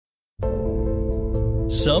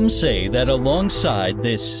Some say that alongside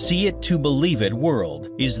this see-it-to-believe-it world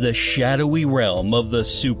is the shadowy realm of the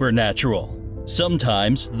supernatural.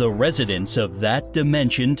 Sometimes the residents of that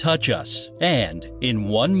dimension touch us, and in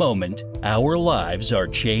one moment, our lives are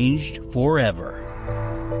changed forever.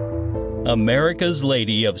 America's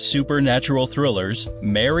Lady of Supernatural Thrillers,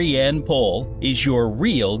 Mary Ann Pohl, is your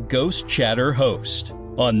real Ghost Chatter host.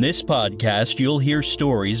 On this podcast, you'll hear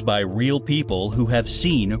stories by real people who have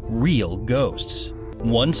seen real ghosts.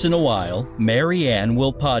 Once in a while, Mary Ann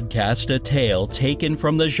will podcast a tale taken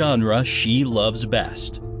from the genre she loves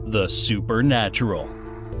best, the supernatural.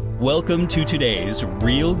 Welcome to today's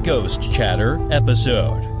Real Ghost Chatter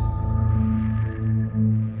episode.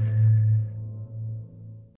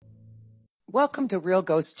 Welcome to Real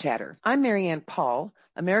Ghost Chatter. I'm Mary Ann Pohl,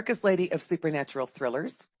 America's Lady of Supernatural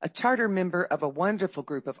Thrillers, a charter member of a wonderful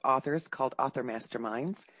group of authors called Author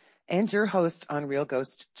Masterminds, and your host on Real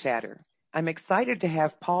Ghost Chatter. I'm excited to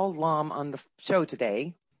have Paul Lom on the show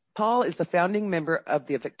today. Paul is the founding member of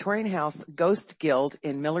the Victorian House Ghost Guild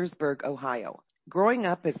in Millersburg, Ohio. Growing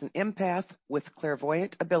up as an empath with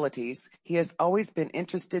clairvoyant abilities, he has always been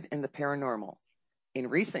interested in the paranormal. In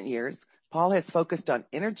recent years, Paul has focused on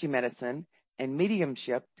energy medicine and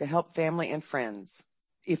mediumship to help family and friends.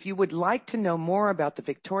 If you would like to know more about the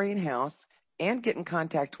Victorian House and get in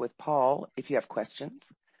contact with Paul if you have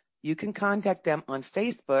questions, you can contact them on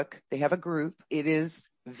Facebook. They have a group. It is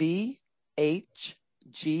VHGHOSTGUILD.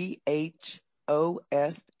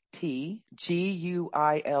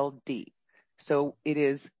 So it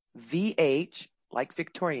is VH, like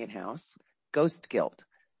Victorian House, Ghost Guild.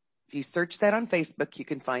 If you search that on Facebook, you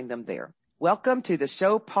can find them there. Welcome to the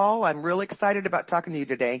show, Paul. I'm real excited about talking to you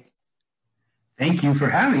today. Thank you for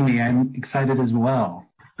having me. I'm excited as well,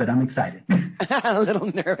 but I'm excited. A little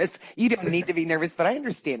nervous. You don't need to be nervous, but I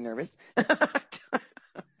understand nervous.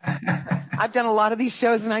 I've done a lot of these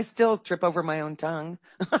shows and I still trip over my own tongue.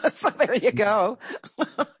 So there you go.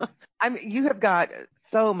 You have got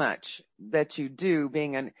so much that you do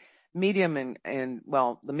being a medium and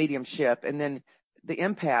the mediumship and then the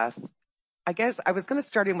empath. I guess I was going to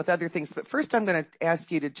start in with other things, but first I'm going to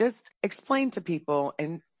ask you to just explain to people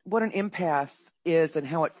and what an empath is and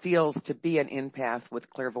how it feels to be an empath with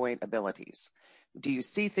clairvoyant abilities. Do you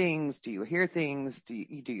see things? Do you hear things? Do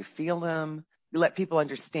you feel them? Let people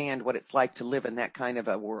understand what it's like to live in that kind of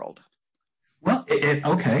a world. Well,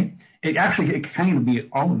 okay. It kind of be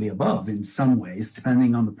all of the above in some ways,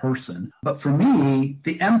 depending on the person. But for me,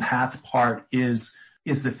 the empath part is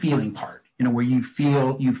the feeling part. You know, where you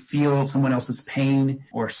feel someone else's pain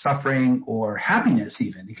or suffering or happiness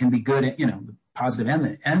even. It can be good, the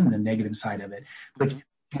positive and the negative side of it. But you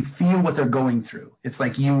feel what they're going through. It's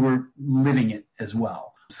like you were living it as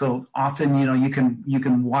well. So often, you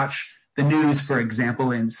can watch the news, for example,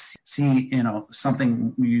 and see,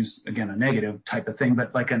 something, we use, again, a negative type of thing,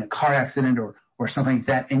 but like in a car accident or something like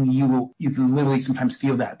that, and you can literally sometimes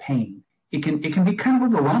feel that pain. It can be kind of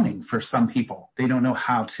overwhelming for some people. They don't know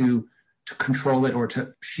how to control it or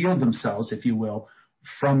to shield themselves, if you will,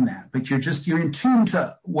 from that. But you're in tune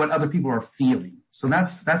to what other people are feeling. So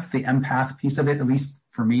that's the empath piece of it, at least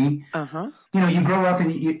for me. Uh-huh. You grow up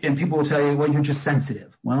and people will tell you, well, you're just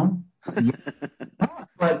sensitive. Well, yeah.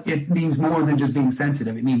 But it means more than just being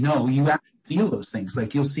sensitive. It means, no, you actually feel those things.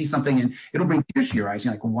 Like you'll see something and it'll bring tears to your eyes.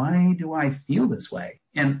 You're like, why do I feel this way?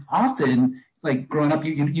 And often, like growing up,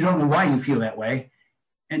 you don't know why you feel that way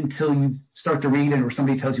until you start to read it or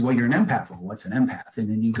somebody tells you, well, you're an empath. Well, what's an empath? And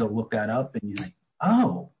then you go look that up and you're like,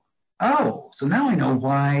 oh, so now I know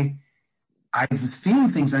why I was feeling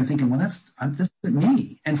things. And I'm thinking, well, this isn't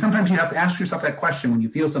me. And sometimes you have to ask yourself that question when you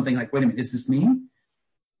feel something like, wait a minute, is this me?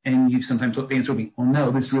 And you sometimes the answer will be, well, no,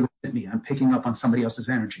 this really isn't me. I'm picking up on somebody else's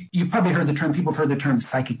energy. You've probably heard people have heard the term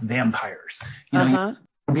psychic vampires. You'll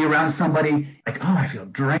be around somebody like, oh, I feel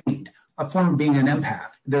drained. A form of being an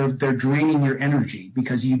empath. They're draining your energy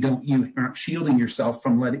because you aren't shielding yourself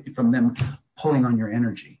from them pulling on your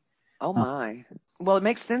energy. Oh my. Well, it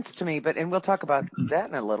makes sense to me, and we'll talk about that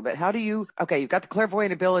in a little bit. You've got the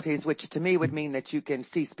clairvoyant abilities, which to me would mean that you can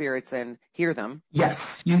see spirits and hear them.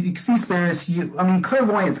 Yes. You can see spirits.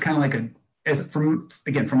 Clairvoyance kind of like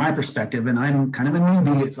from my perspective, and I'm kind of a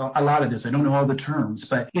newbie. It's a lot of this. I don't know all the terms,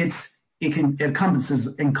 but it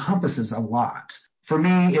encompasses a lot. For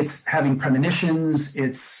me, it's having premonitions.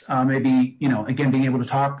 It's maybe, again, being able to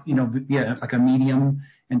talk, like a medium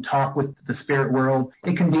and talk with the spirit world.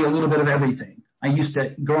 It can be a little bit of everything. I used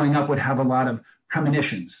to, growing up, would have a lot of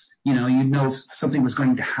premonitions. You'd know something was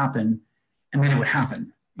going to happen, and then it would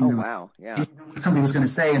happen. Wow. Yeah. You know what somebody was going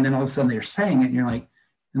to say, and then all of a sudden they're saying it, and you're like,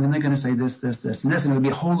 and then they're going to say this, and this, and it would be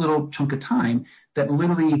a whole little chunk of time that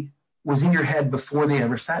literally was in your head before they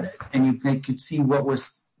ever said it. And they could see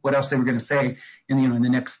what else they were going to say in the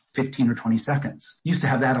next 15 or 20 seconds. Used to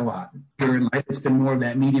have that a lot here in life. It's been more of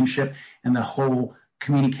that mediumship and the whole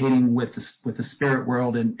communicating with the spirit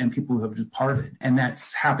world and people who have departed. And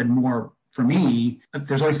that's happened more for me.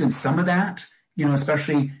 There's always been some of that,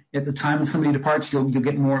 especially at the time when somebody departs, you'll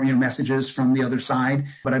get more, messages from the other side.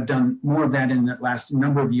 But I've done more of that in the last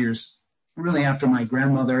number of years, really after my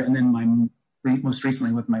grandmother and then most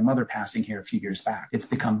recently with my mother passing here a few years back. It's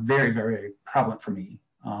become very, very, very prevalent for me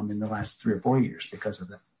in the last 3 or 4 years because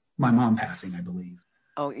of my mom passing, I believe.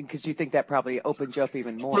 Oh, because you think that probably opened you up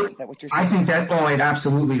even more. Is that what you're saying? I think that, it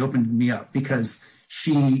absolutely opened me up because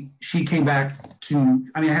she came back to,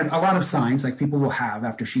 I had a lot of signs like people will have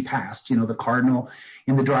after she passed, the cardinal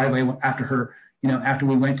in the driveway after her, after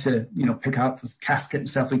we went to, pick out the casket and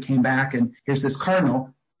stuff, we came back and here's this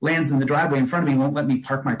cardinal lands in the driveway in front of me, won't let me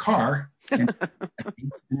park my car. And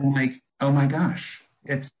I'm like, oh my gosh,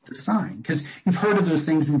 it's the sign. Because you've heard of those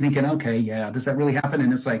things and thinking, okay, yeah, does that really happen?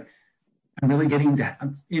 And it's like, I'm really getting that,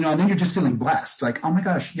 and then you're just feeling blessed. Like, oh my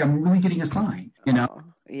gosh, yeah, I'm really getting a sign,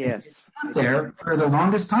 Yes. It's not there for the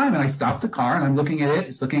longest time. And I stopped the car and I'm looking at it.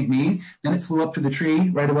 It's looking at me. Then it flew up to the tree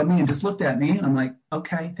right above me and just looked at me. And I'm like,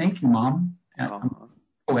 okay, thank you, Mom.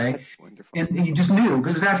 Away. That's wonderful. And you just knew,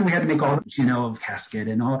 because after we had to make all of casket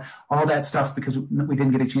and all that stuff because we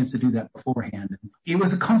didn't get a chance to do that beforehand. It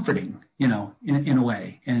was a comforting, in a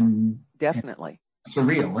way. And definitely.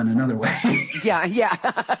 Surreal in another way. Yeah.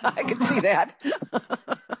 I can see that.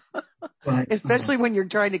 But, especially when you're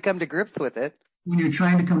trying to come to grips with it. When you're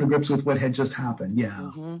trying to come to grips with what had just happened. Yeah.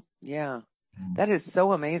 Mm-hmm. Yeah. That is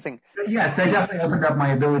so amazing. Yes, that definitely opened up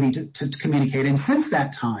my ability to communicate. And since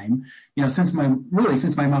that time, since my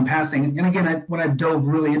mom passing, and again, when I dove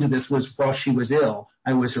really into this was while she was ill.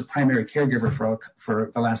 I was her primary caregiver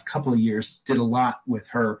for the last couple of years, did a lot with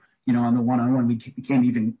her, on the one-on-one. We became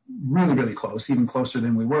even really, really close, even closer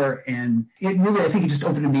than we were. And it really, I think it just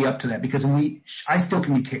opened me up to that because I still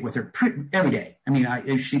communicate with her every day.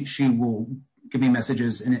 She will give me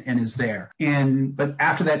messages and is there. But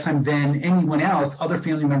after that time, then anyone else, other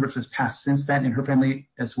family members has passed since then, and her family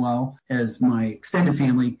as well as my extended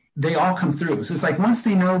family, they all come through. So it's like once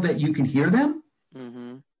they know that you can hear them,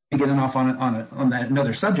 and getting off on that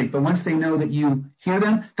another subject, but once they know that you hear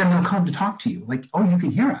them, then they'll come to talk to you. Like, oh, you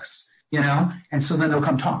can hear us, and so then they'll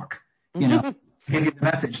come talk, give you the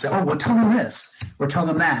message. Say, oh, well, tell them this or tell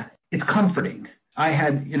them that. It's comforting. I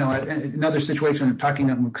had, another situation. I'm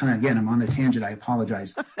talking. I'm on a tangent. I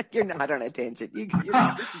apologize. You're not on a tangent. This is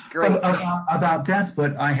great. About death,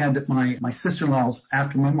 but I had my sister-in-law's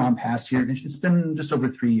after my mom passed here, and it's been just over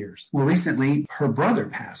 3 years. Well, recently her brother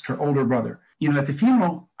passed, her older brother. At the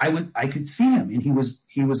funeral, I could see him, and he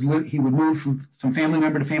would move from family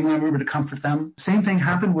member to family member to comfort them. Same thing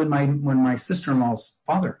happened when my sister-in-law's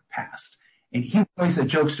father passed. And he was always a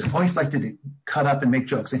jokester, always liked to cut up and make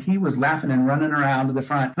jokes. And he was laughing and running around to the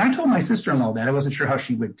front. And I told my sister-in-law that. I wasn't sure how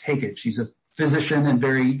she would take it. She's a physician and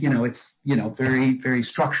very, very, very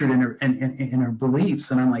structured in her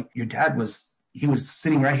beliefs. And I'm like, your dad was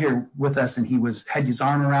sitting right here with us and had his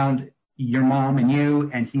arm around your mom and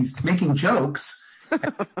you, and he's making jokes.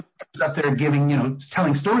 Up there giving,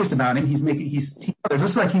 telling stories about him. He's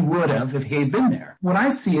just like he would have if he had been there. What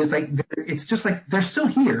I see is it's just like they're still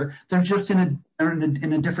here. They're just in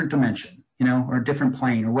a different dimension, or a different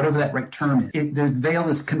plane or whatever that right term is. The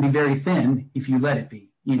veil can be very thin if you let it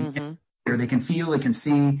be. They can feel, they can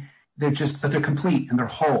see. But they're complete and they're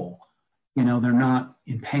whole. They're not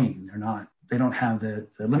in pain. They don't have the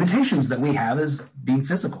limitations that we have as being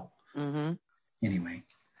physical. Mm-hmm. Anyway.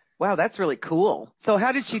 Wow, that's really cool. So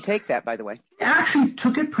how did she take that, by the way? She actually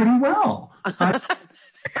took it pretty well.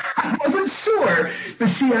 I wasn't sure, but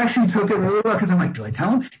she actually took it really well because I'm like, do I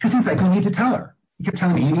tell him? Because he's like, you need to tell her. He kept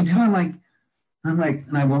telling me, you need to tell her. I'm like,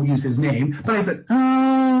 and I won't use his name, but I said,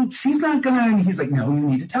 oh, she's not gonna. And he's like, no, you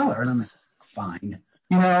need to tell her. And I'm like, fine.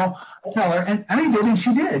 I'll tell her. And I did, and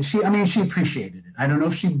she did. She appreciated it. I don't know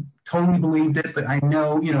if she totally believed it, but I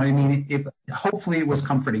know, hopefully it was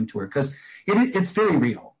comforting to her because it's very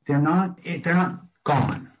real. They're not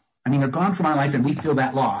gone. They're gone from our life and we feel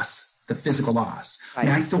that loss, the physical loss.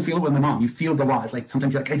 I still feel it with my mom. You feel the loss. Like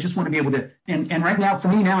sometimes you're like, I just want to be able to, and right now for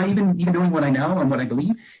me now, even knowing what I know and what I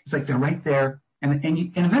believe, it's like they're right there. And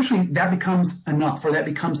eventually that becomes enough or that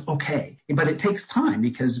becomes okay. But it takes time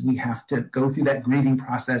because we have to go through that grieving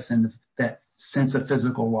process and that sense of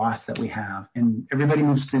physical loss that we have. And everybody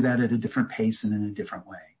moves through that at a different pace and in a different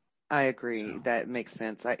way. I agree. So. That makes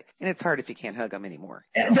sense. And it's hard if you can't hug them anymore.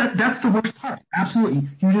 So. That's the worst part. Absolutely.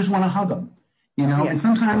 You just want to hug them, Yes. And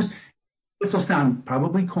sometimes this will sound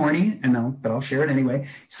probably corny, but I'll share it anyway.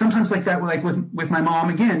 Sometimes like that, like with my mom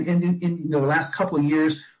again, in the last couple of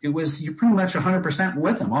years, you're pretty much 100%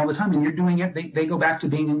 with them all the time, and you're doing it. They go back to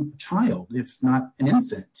being a child, if not an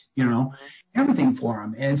infant, everything for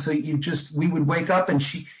them. And so we would wake up and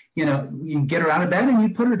you get her out of bed and you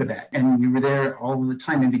put her to bed, and you were there all the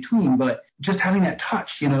time in between. But just having that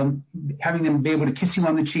touch, having them be able to kiss you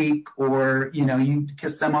on the cheek, or, you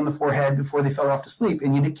kiss them on the forehead before they fell off to sleep,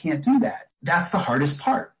 and you can't do that. That's the hardest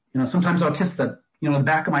part. Sometimes I'll kiss the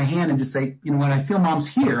back of my hand and just say, when I feel mom's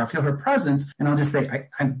here, I feel her presence, and I'll just say,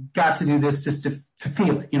 I've got to do this just to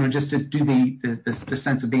feel it, just to do the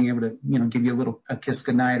sense of being able to, give you a kiss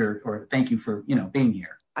goodnight or thank you for, being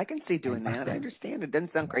here. I can see doing that. I understand. It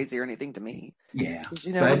doesn't sound crazy or anything to me. Yeah.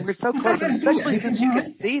 When we're so close, especially since you can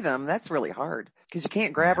see them, that's really hard because you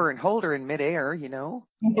can't grab her and hold her in midair,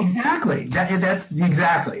 Exactly. That's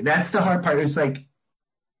the hard part. It's like,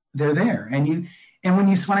 they're there. And when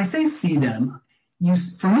I say see them,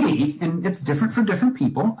 for me, and it's different for different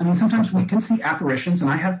people. I mean, sometimes we can see apparitions,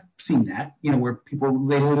 and I have seen that, where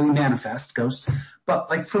they literally manifest ghosts. But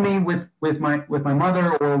like for me, with my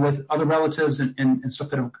mother or with other relatives and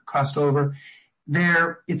stuff that have crossed over,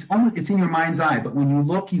 it's in your mind's eye. But when you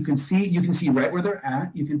look, you can see right where they're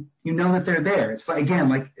at. You know that they're there. It's like,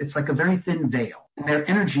 again, it's like a very thin veil. And their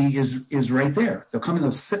energy is right there. They'll come and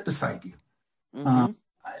they'll sit beside you. Mm-hmm.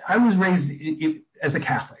 I was raised as a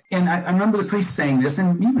Catholic, and I remember the priest saying this,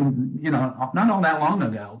 and even, not all that long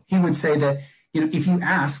ago, he would say that, if you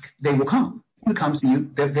ask, they will come. If it comes to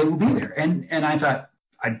you, they will be there. And I thought,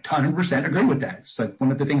 I 100% agree with that. It's like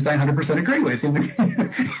one of the things I 100% agree with when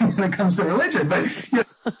it comes to religion. But,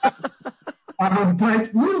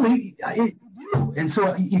 but literally, and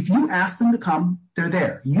so if you ask them to come, they're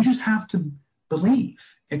there. You just have to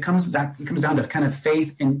believe. It comes down to kind of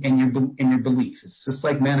faith in your belief. It's just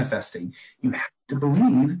like manifesting. You have to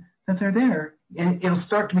believe that they're there, and it'll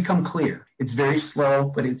start to become clear. It's very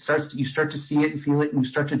slow, but you start to see it and feel it, and you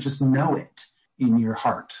start to just know it in your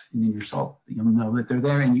heart and in your soul. You'll know that they're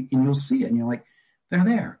there, and you'll see it, and you're like, they're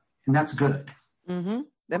there, and that's good. Mm-hmm.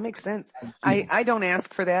 That makes sense. I don't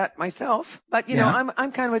ask for that myself, but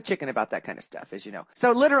I'm kind of a chicken about that kind of stuff, as you know.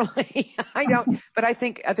 So literally I don't, but I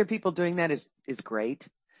think other people doing that is great.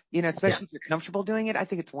 Especially if you're comfortable doing it. I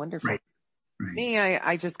think it's wonderful. Right. Me,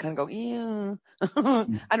 I just kind of go, yeah,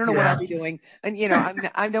 I don't know what I'll be doing. And,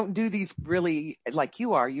 I don't do these really like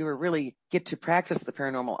you are. You really get to practice the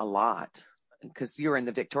paranormal a lot because you're in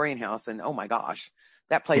the Victorian house, and oh my gosh,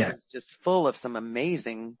 that place is just full of some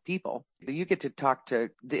amazing people. You get to talk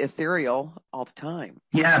to the ethereal all the time.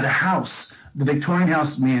 Yeah, the Victorian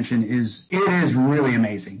house mansion is really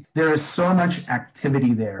amazing. There is so much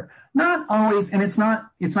activity there. Not always, and it's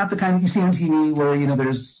not the kind that you see on TV where,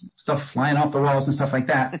 there's stuff flying off the walls and stuff like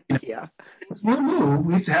that. Yeah. We'll move.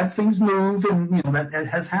 We've had things move, and, that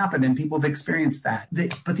has happened, and people have experienced that.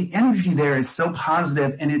 But the energy there is so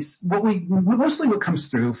positive, and it's mostly what comes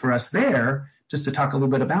through for us there, just to talk a little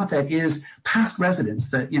bit about that, is past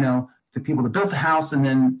residents that, the people that built the house and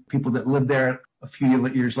then people that lived there a few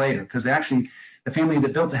years later. Because actually the family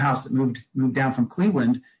that built the house that moved down from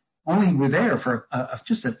Cleveland only were there for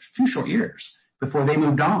just a few short years before they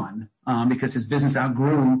moved on, because his business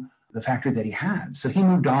outgrew the factory that he had. So he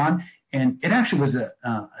moved on, and it actually was a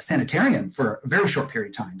sanitarium for a very short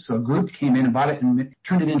period of time. So a group came in and bought it and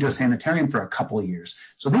turned it into a sanitarium for a couple of years.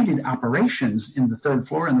 So they did operations in the third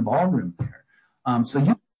floor in the ballroom there. So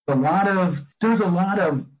there's a lot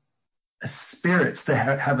of spirits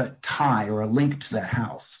that have a tie or a link to that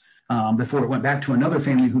house, before it went back to another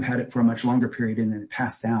family who had it for a much longer period, and then it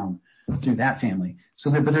passed down through that family.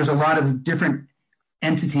 But there's a lot of different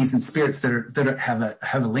entities and spirits that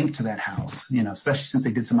have a link to that house, especially since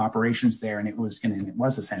they did some operations there, and it was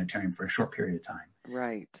a sanitarium for a short period of time.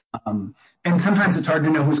 Right. And sometimes it's hard to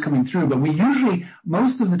know who's coming through, but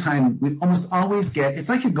most of the time, we almost always it's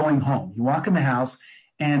like you're going home. You walk in the house,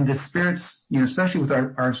 and the spirits, especially with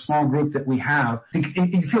our small group that we have,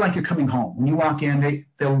 you feel like you're coming home. When you walk in,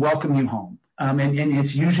 they'll welcome you home. And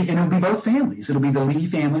it's usually, and it'll be both families. It'll be the Lee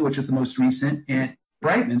family, which is the most recent, and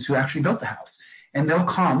Brightmans, who actually built the house. And they'll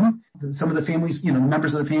come, some of the families,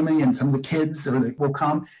 members of the family and some of the kids will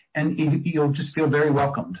come, and you'll just feel very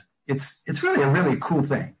welcomed. It's really a really cool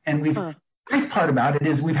thing. And the nice part about it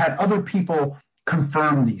is we've had other people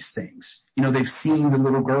confirm these things. They've seen the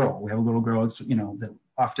little girl. We have a little girl, that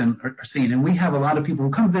often are seen. And we have a lot of people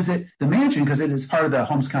who come visit the mansion because it is part of the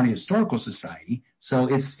Holmes County Historical Society.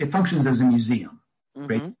 So it functions as a museum,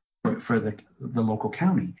 right, for the local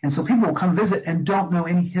county. And so people will come visit and don't know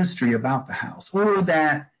any history about the house, or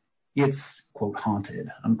that it's, quote, haunted,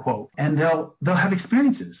 unquote. And they'll have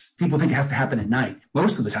experiences. People think it has to happen at night.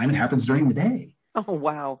 Most of the time it happens during the day. Oh,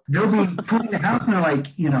 wow. They'll be putting the house and they're like,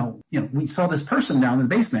 we saw this person down in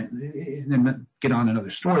the basement, and then get on another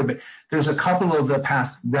story, but there's a couple of the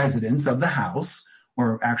past residents of the house,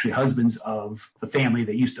 or actually husbands of the family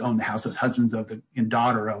that used to own the house, as husbands of and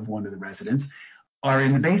daughter of one of the residents, are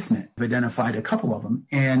in the basement. I've identified a couple of them,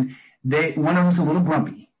 and one of them's a little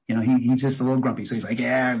grumpy. He's just a little grumpy. So he's like,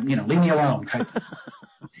 yeah, leave me alone.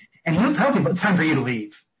 And he'll tell people, it's time for you to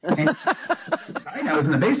leave. And I was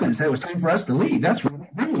in the basement and said it was time for us to leave. That's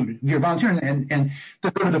rude. You're volunteering. And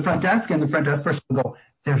to go to the front desk, and the front desk person will go,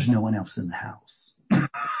 there's no one else in the house.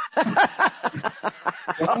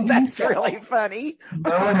 Oh, that's really funny.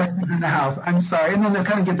 No one else is in the house. I'm sorry. And then they'll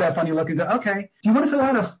kind of get that funny look and go, okay, do you want to fill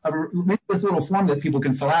out this little form that people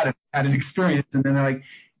can fill out at an experience? And then they're like,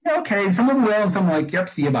 yeah, okay. Some of them will, and some are like, yep,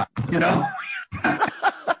 see you, bye.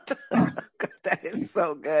 That is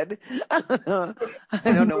so good. I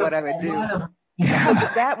don't know what I would do.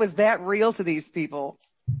 Yeah. Was that real to these people,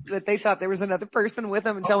 that they thought there was another person with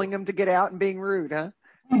them and telling them to get out and being rude, huh?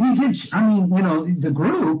 We did. The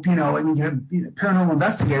group, you have paranormal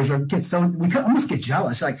investigators we almost get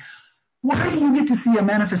jealous. Like, why do you get to see a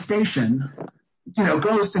manifestation,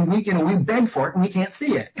 ghost, and we beg for it and we can't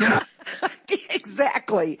see it?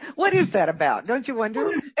 Exactly. What is that about? Don't you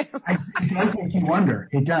wonder? It does make you wonder.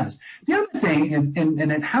 It does. The other thing,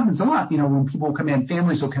 and it happens a lot, when people come in,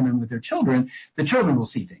 families will come in with their children, the children will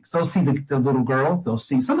see things. They'll see the little girl.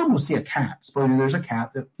 Some of them will see a cat. Supposedly there's a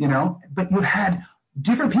cat that, but you've had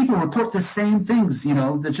different people report the same things,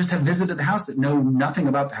 that just have visited the house that know nothing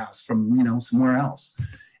about the house from, somewhere else.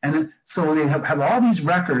 And so they have all these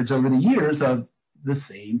records over the years of the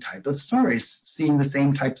same type of stories, seeing the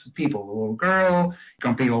same types of people, the little girl,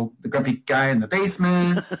 the grumpy guy in the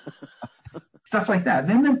basement, stuff like that.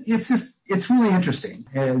 Then it's really interesting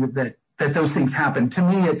that those things happen. To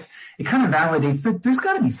me, it kind of validates that there's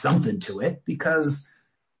got to be something to it, because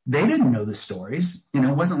they didn't know the stories. It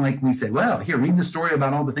wasn't like we said, well, here, read the story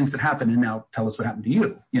about all the things that happened and now tell us what happened to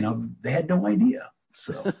you. They had no idea.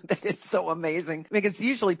 So that is so amazing, because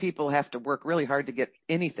usually people have to work really hard to get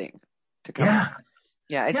anything to come.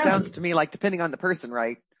 Yeah. It sounds to me like, depending on the person,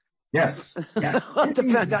 right? Yes. Yeah.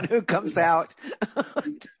 Depend on who comes out.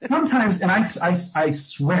 Sometimes, and I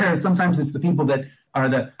swear, sometimes it's the people that are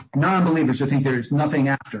the non-believers who think there's nothing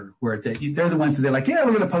after, where they're the ones that they're like, yeah,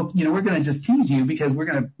 we're going to poke, we're going to just tease you because we're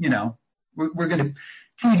going to, we're going to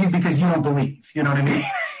tease you because you don't believe. You know what I mean?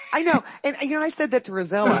 I know. And, I said that to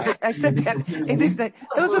Rosella. I said that, and they said,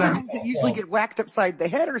 those are the ones that usually get whacked upside the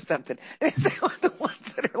head or something. They're the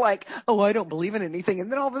ones that are like, oh, I don't believe in anything.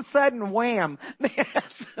 And then all of a sudden, wham.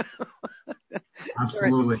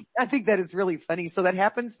 Absolutely. I think that is really funny. So that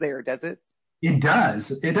happens there, does it? It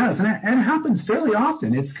does. It does. And it happens fairly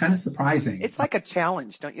often. It's kind of surprising. It's like a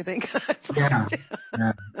challenge, don't you think? Yeah.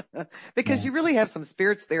 Because you really have some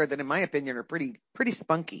spirits there that, in my opinion, are pretty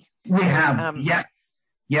spunky. We have.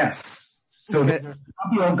 Yes. So there's a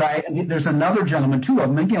grumpy old guy. There's another gentleman, two of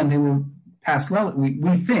them. Again, they were past relatives.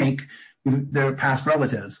 We think they're past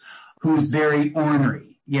relatives, who's very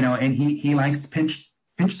ornery, and he likes to pinch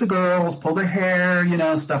the girls, pull their hair,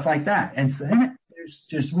 stuff like that. And so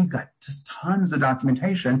we've got just tons of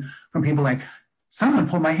documentation from people like, someone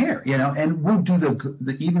pulled my hair, and we'll do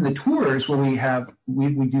even the tours where we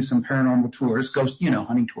do some paranormal tours, ghost,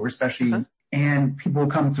 hunting tours, especially, and people will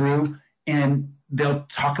come through and they'll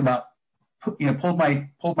talk about, pulled my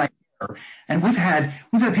hair. And we've had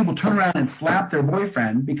people turn around and slap their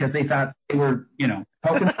boyfriend because they thought they were,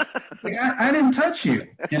 poking. Like, I didn't touch you,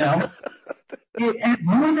 And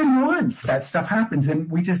more than once that stuff happens, and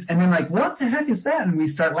then like, what the heck is that? And we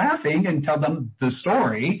start laughing and tell them the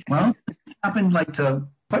story. Well, it happened like to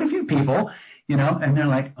quite a few people, and they're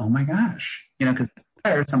like, oh my gosh, because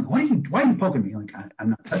why are you poking me? Like, I'm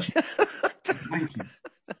not touching you. Thank you.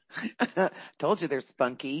 Told you they're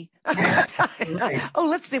spunky. Yeah, right. Oh,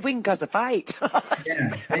 let's see if we can cause a fight.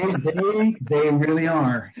 Yeah, they really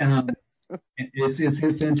are.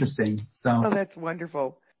 It's interesting. So. Oh, that's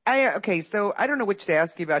wonderful. So I don't know which to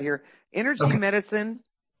ask you about here. Energy medicine,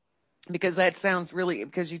 because that sounds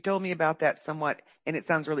because you told me about that somewhat, and it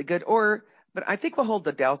sounds really good. But I think we'll hold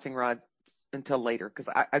the dowsing rods until later,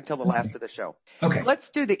 until the last of the show. Okay.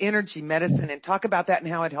 Let's do the energy medicine and talk about that and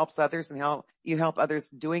how it helps others and how you help others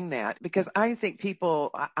doing that. Because I think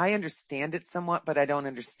I understand it somewhat, but I don't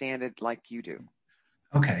understand it like you do.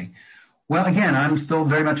 Okay. Well, again, I'm still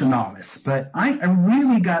very much a novice, but I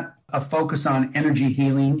really got a focus on energy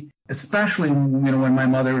healing, especially, when my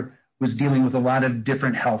mother was dealing with a lot of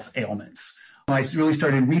different health ailments. So I really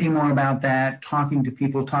started reading more about that, talking to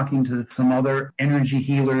people, talking to some other energy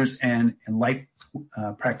healers and light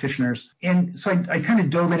practitioners. And so I kind of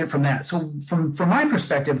dove in it from that. So from my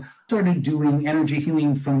perspective, I started doing energy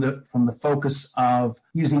healing from the focus of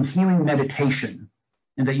using healing meditation,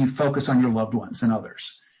 and that you focus on your loved ones and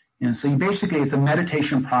others. And so it's a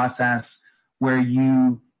meditation process where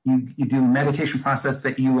you do a meditation process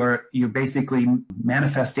that you're basically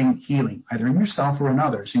manifesting healing, either in yourself or in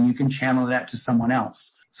others, and you can channel that to someone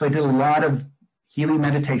else. So I did a lot of healing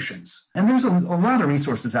meditations, and there's a lot of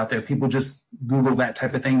resources out there. People just Google that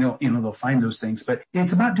type of thing, they'll find those things. But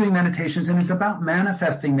it's about doing meditations, and it's about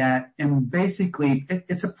manifesting that, and basically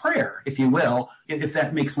it's a prayer, if you will, if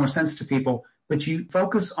that makes more sense to people. But you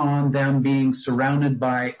focus on them being surrounded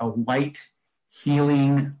by a white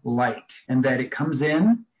healing light, and that it comes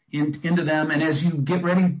into them. And as you get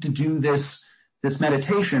ready to do this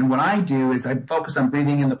meditation, what I do is I focus on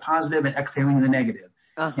breathing in the positive and exhaling the negative.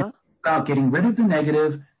 Uh-huh. About getting rid of the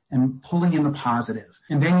negative and pulling in the positive.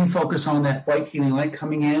 And then you focus on that white healing light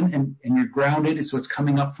coming in, and you're grounded. So it's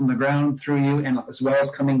coming up from the ground through you, and as well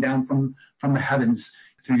as coming down from the heavens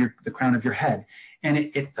through the crown of your head.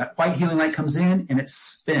 And that white healing light comes in and it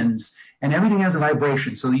spins, and everything has a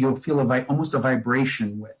vibration. So you'll feel almost a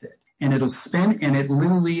vibration with it. And it'll spin, and it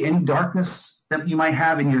literally, any darkness that you might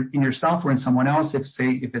have in yourself or in someone else, if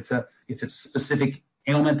it's a specific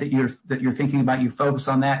ailment that you're thinking about, you focus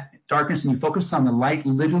on that darkness and you focus on the light,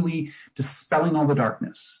 literally dispelling all the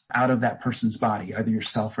darkness out of that person's body, either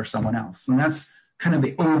yourself or someone else. And that's kind of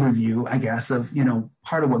the overview, I guess, of,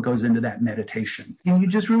 part of what goes into that meditation. And you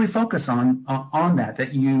just really focus on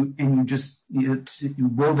that you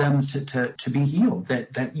will them to be healed,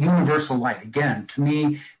 that universal light. Again, to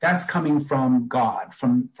me, that's coming from God,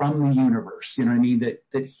 from the universe,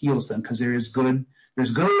 that heals them, because there's good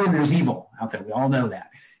and there's evil out there. We all know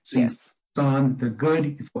that. So yes. You focus on the good,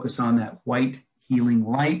 you focus on that white healing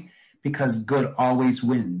light, because good always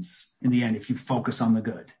wins in the end if you focus on the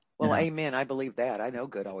good. Well, amen. I believe that. I know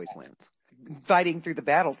good always wins. Fighting through the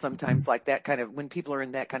battle sometimes, like that kind of, when people are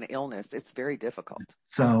in that kind of illness, it's very difficult.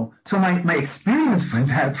 So my experience with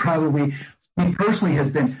that probably, me personally,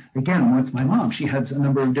 has been, again, with my mom. She had a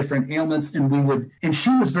number of different ailments, and she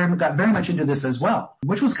got very much into this as well,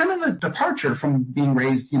 which was kind of a departure from being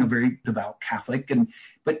raised, very devout Catholic.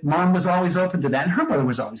 But mom was always open to that, and her mother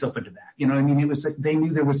was always open to that. It was like they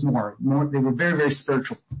knew there was more. They were very, very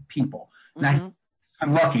spiritual people. And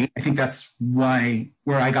I'm lucky. I think that's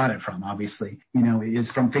where I got it from, obviously,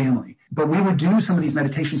 is from family. But we would do some of these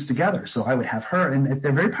meditations together. So I would have her, and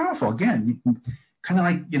they're very powerful. Again, kind of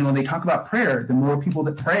like, when they talk about prayer, the more people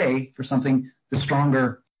that pray for something, the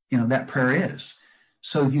stronger, that prayer is.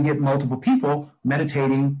 So if you get multiple people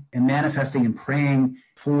meditating and manifesting and praying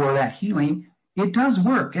for that healing, it does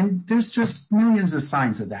work. And there's just millions of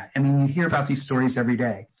signs of that. I mean, you hear about these stories every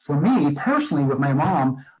day. For me, personally, with my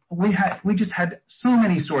mom, we just had so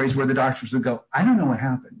many stories where the doctors would go, I don't know what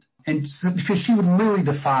happened. And so, because she would literally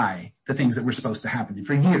defy the things that were supposed to happen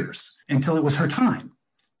for years until it was her time.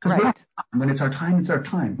 Because when it's our time, it's our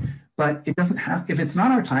time. But it doesn't have, if it's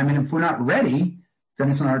not our time, and if we're not ready, then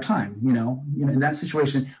it's not our time. In that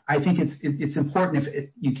situation, I think it's important if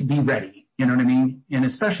you can be ready. You know what I mean? And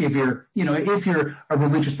especially if you're a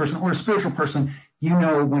religious person or a spiritual person,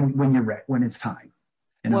 when you're ready, when it's time.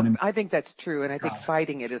 I think that's true. And I think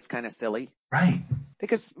fighting it is kind of silly. Right.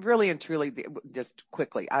 Because really and truly, just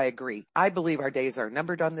quickly, I agree. I believe our days are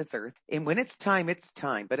numbered on this earth. And when it's time, it's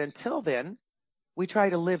time. But until then, we try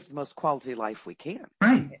to live the most quality life we can.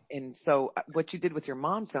 Right. And so what you did with your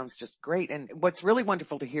mom sounds just great. And what's really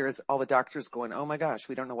wonderful to hear is all the doctors going, oh my gosh,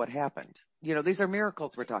 we don't know what happened. These are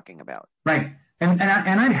miracles we're talking about. Right. And there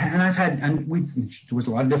was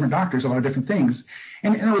a lot of different doctors, a lot of different things.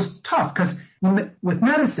 And it was tough because with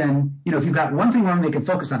medicine, if you've got one thing wrong, they can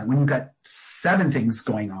focus on it. When you've got 7 things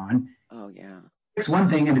going on. Oh yeah. It's one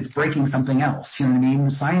thing and it's breaking something else. You know what I mean?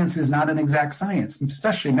 Science is not an exact science,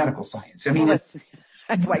 especially medical science. I mean, that's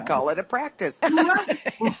why I call it a practice.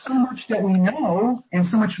 There's so much that we know and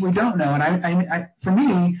so much we don't know. And for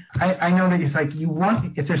me, I know that it's like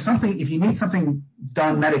if you need something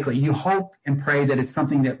done medically, you hope and pray that it's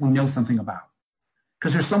something that we know something about.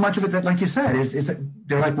 Because there's so much of it that, like you said,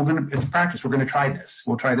 they're like, it's practice. We're going to try this.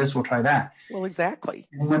 We'll try this. We'll try that. Well, exactly.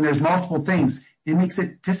 And when there's multiple things, it makes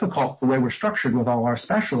it difficult the way we're structured with all our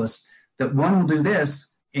specialists, that one will do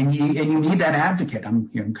this and you need that advocate. I'm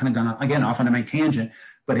kind of going again off on my tangent,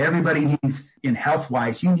 but everybody needs, in health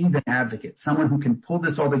wise, you need an advocate, someone who can pull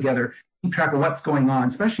this all together keep track of what's going on,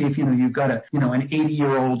 especially if, you've got an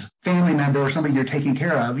 80-year-old family member or somebody you're taking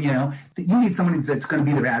care of, that you need somebody that's going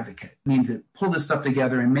to be their advocate. You need to pull this stuff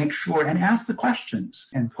together and make sure and ask the questions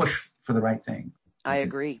and push for the right thing. I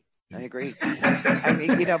agree. I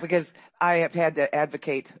mean, because I have had to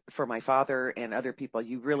advocate for my father and other people.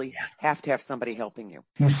 You really have to have somebody helping you.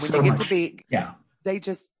 They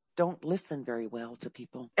just don't listen very well to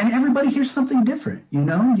people. And everybody hears something different,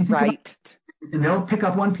 Right. And they'll pick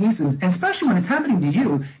up one piece, and especially when it's happening to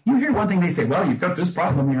you, you hear one thing, they say, well, you've got this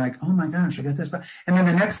problem. And you're like, oh my gosh, I got this problem. And then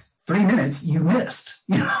the next 3 minutes you missed,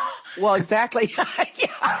 Well, exactly.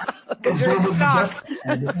 Yeah. Because you're in shock.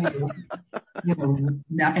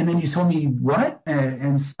 Now, and then you told me what?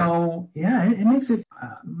 And so, it makes it,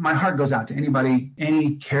 my heart goes out to anybody,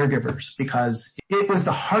 any caregivers, because it was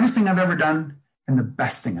the hardest thing I've ever done and the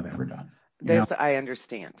best thing I've ever done. This, I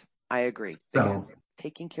understand. I agree. Because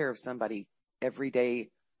taking care of somebody every day,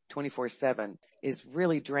 24/7 is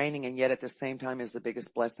really draining, and yet at the same time is the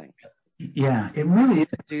biggest blessing. Yeah, it really is.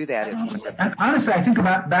 To do that is wonderful. And honestly, I think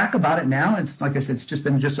back about it now. It's like I said, it's just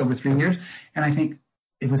been just over 3 years. And I think,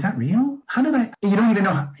 was that real? How did you don't even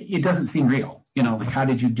know, it doesn't seem real. Like how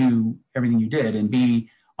did you do everything you did and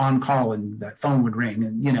be on call and that phone would ring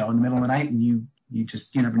and, in the middle of the night and you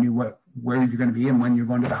never knew where you're going to be and when you're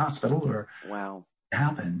going to the hospital or wow. It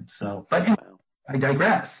happened. So, but anyway, I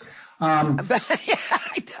digress.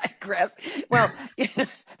 I digress. Well,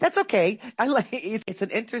 that's okay. It's an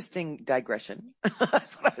interesting digression.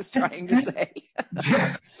 That's what I was trying to say.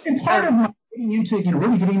 Yeah. And part of my getting into,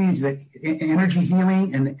 really getting into the energy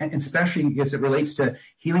healing and especially as it relates to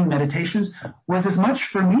healing meditations was as much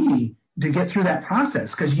for me to get through that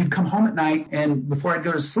process, because you'd come home at night and before I'd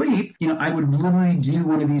go to sleep, I would literally do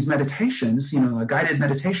one of these meditations, a guided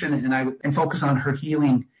meditation, and focus on her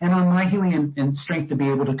healing and on my healing and strength to be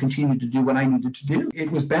able to continue to do what I needed to do.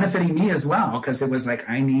 It was benefiting me as well, because it was like,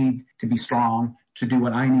 I need to be strong to do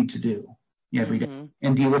what I need to do every day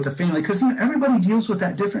and deal with the family. Because everybody deals with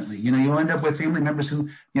that differently. You'll end up with family members who,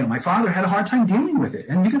 my father had a hard time dealing with it.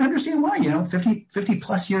 And you can understand why, 50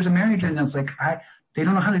 plus years of marriage. And it's like, they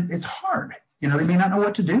don't know how to, it's hard. They may not know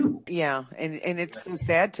what to do. Yeah. And it's so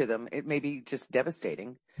sad to them. It may be just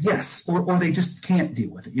devastating. Yes. Or they just can't deal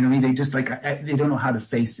with it. They just they don't know how to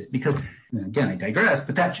face it because, again, I digress,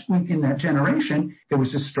 but in that generation, there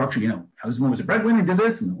was just structure, husband was a breadwinner, did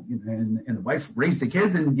this and the wife raised the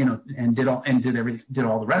kids and did all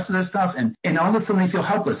the rest of this stuff. And all of a sudden they feel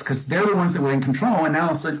helpless because they're the ones that were in control. And now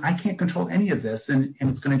all of a sudden I can't control any of this and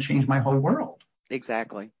it's going to change my whole world.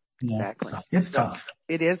 Exactly. Yeah, exactly. It's tough.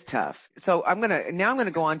 It is tough. So I'm going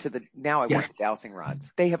to go on to I want the dowsing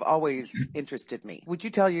rods. They have always interested me. Would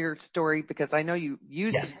you tell your story? Because I know you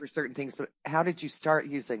use them for certain things, but how did you start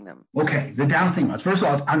using them? Okay. The dowsing rods. First of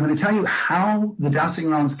all, I'm going to tell you how the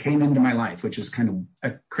dowsing rods came into my life, which is kind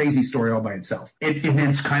of a crazy story all by itself.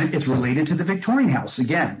 It's related to the Victorian house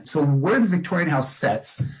again. So where the Victorian house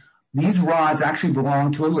sits, these rods actually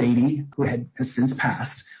belong to a lady who has since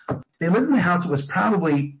passed. They lived in a house that was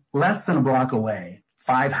probably less than a block away,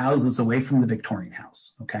 5 houses away from the Victorian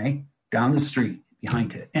house, okay, down the street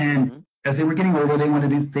behind it. And as they were getting older, they wanted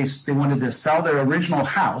to sell their original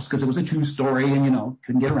house because it was a 2-story and,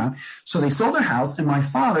 couldn't get around. So they sold their house, and my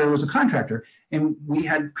father was a contractor, and we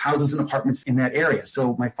had houses and apartments in that area.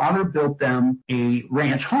 So my father built them a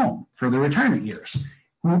ranch home for their retirement years,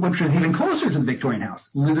 which was even closer to the Victorian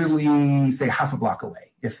house, literally, say, half a block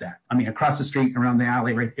away, if that. I mean, across the street, around the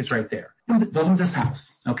alley, it's right there. Built them this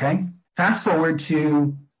house, okay? Fast forward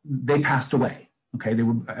to they passed away, okay? They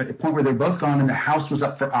were at a point where they're both gone, and the house was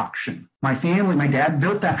up for auction. My dad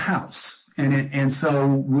built that house, and so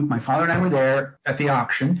my father and I were there at the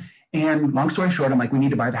auction, and long story short, I'm like, we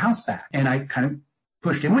need to buy the house back. And I kind of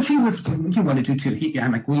pushed him, which he wanted to too.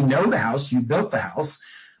 I'm like, we know the house, you built the house,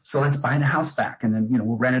 so let's buy the house back, and then,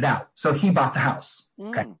 we'll rent it out. So he bought the house.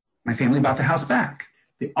 Okay. My family bought the house back.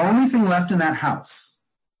 The only thing left in that house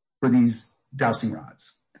were these dowsing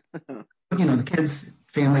rods. The kids'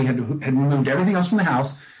 family had removed everything else from the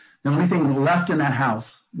house. The only thing left in that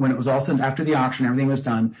house, when it was all sent after the auction, everything was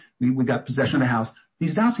done, we got possession of the house,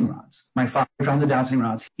 these dowsing rods. My father found the dowsing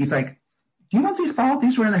rods. He's like, do you want these, Paul?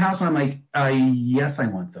 These were in the house. And I'm like, yes, I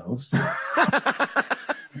want those.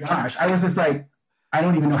 Gosh, I was just like, I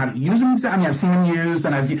don't even know how to use them. I mean, I've seen them used,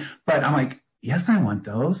 but I'm like, yes, I want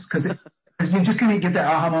those. Because you're just going to get that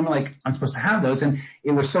aha moment, like, I'm supposed to have those. And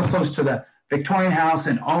it was so close to the Victorian house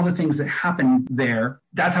and all the things that happened there.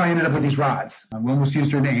 That's how I ended up with these rods. I almost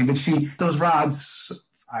used her name, but those rods,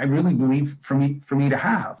 I really believe for me to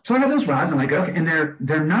have. So I have those rods. I'm like, okay. And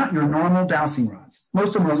they're not your normal dowsing rods.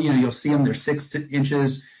 Most of them are, you'll see them. They're 6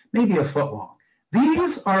 inches, maybe a foot long.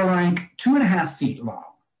 These are like 2.5 feet long.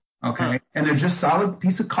 Okay. And they're just solid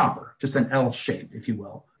piece of copper, just an L shape, if you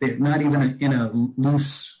will. They're not even in a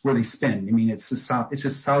loose where they spin. I mean, it's just a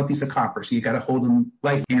solid piece of copper. So you got to hold them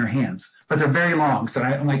light in your hands, but they're very long. So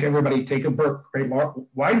I'm like, everybody take a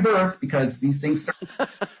wide berth because these things are,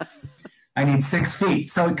 I need 6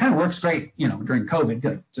 feet. So it kind of works great, during COVID,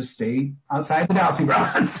 to just stay outside the dowsing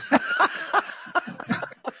rods.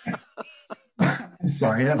 I'm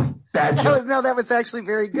sorry, that was a bad joke. That was actually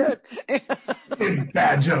very good.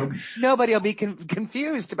 Bad joke. Nobody will be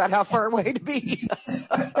confused about how far away to be.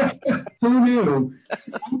 Who knew?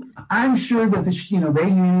 I'm sure that they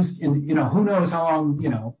used, who knows how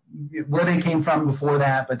long, where they came from before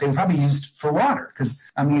that, but they were probably used for water. Because,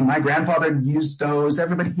 my grandfather used those.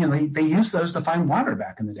 Everybody, they used those to find water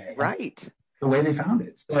back in the day. Right. The way they found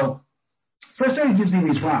it. So I started using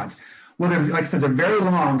these rods. Well, they're, like I said, they're very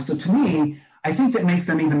long. So to me, I think that makes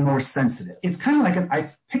them even more sensitive. It's kind of like,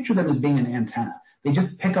 I picture them as being an antenna. They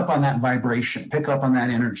just pick up on that vibration, pick up on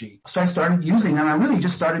that energy. So I started using them. I really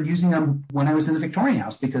just started using them when I was in the Victorian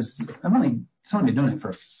house because I've only been doing it for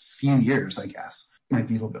a few years, I guess. Might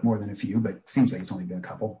be a little bit more than a few, but it seems like it's only been a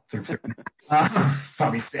couple.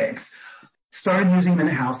 Probably 6. Started using them in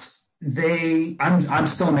the house. I'm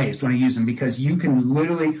still amazed when I use them because you can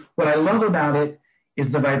literally, what I love about it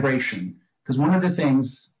is the vibration. Because one of the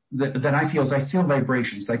things that I feel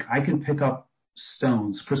vibrations. Like I can pick up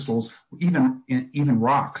stones, crystals, even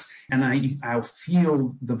rocks, and I'll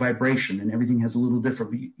feel the vibration, and everything has a little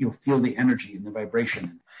different. You'll feel the energy and the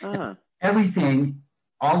vibration. Everything,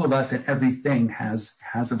 all of us and everything has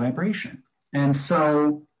a vibration. And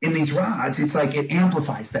so in these rods, it's like it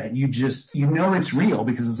amplifies that. It's real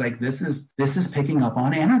because it's like this is picking up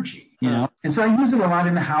on energy. And so I use it a lot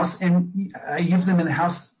in the house, and I use them in the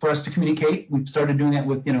house for us to communicate. We've started doing that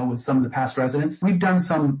with some of the past residents. We've done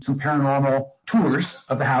some paranormal tours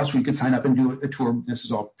of the house. We could sign up and do a tour. This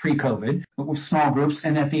is all pre-COVID, but with small groups.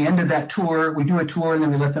 And at the end of that tour, we do a tour and then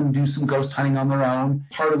we let them do some ghost hunting on their own.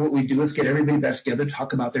 Part of what we do is get everybody back together,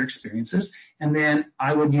 talk about their experiences. And then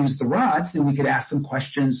I would use the rods and we could ask them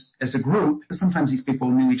questions as a group. Sometimes these people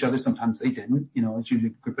knew each other. Sometimes they didn't. It's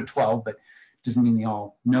usually a group of 12, but doesn't mean they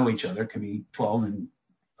all know each other. It could be 12 and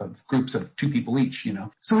groups of 2 people each,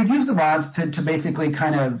 So we'd use the rods to basically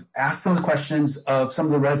kind of ask some of the questions of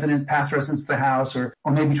some of the past residents of the house, or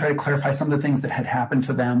maybe try to clarify some of the things that had happened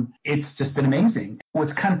to them. It's just been amazing.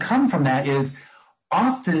 What's kind of come from that is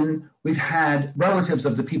often we've had relatives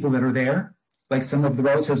of the people that are there, like some of the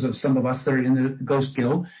relatives of some of us that are in the Ghost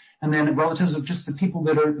Guild, and then relatives of just the people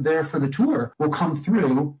that are there for the tour will come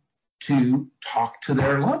through to talk to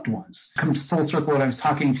their loved ones. Comes full circle what I was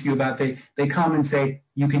talking to you about. They come and say,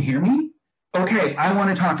 "You can hear me? Okay, I want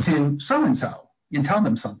to talk to so-and-so," and tell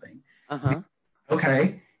them something.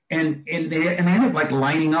 Okay. And they end up like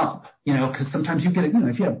lining up, because sometimes you get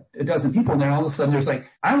if you have a dozen people and then all of a sudden there's like,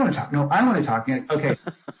 "I want to talk." "No, I want to talk." And okay.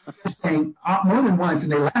 Saying more than once,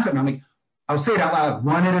 and they laugh at me. I'm like, I'll say it out loud,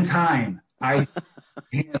 one at a time. I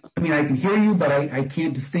can hear you, but I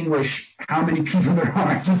can't distinguish how many people there are.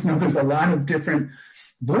 I just know there's a lot of different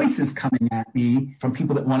voices coming at me from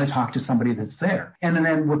people that want to talk to somebody that's there. And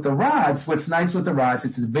then with the rods, what's nice with the rods,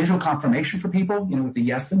 it's a visual confirmation for people, with the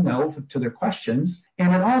yes and no to their questions.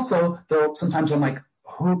 And then also, sometimes I'm like,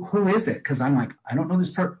 who is it? Because I'm like, I don't know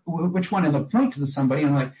this which one. And they'll point to somebody,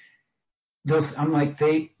 and I'm like,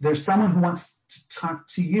 there's someone who wants to talk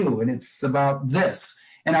to you, and it's about this.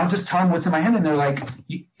 And I'll just tell them what's in my head, and they're like,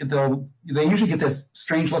 they usually get this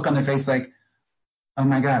strange look on their face, like, "Oh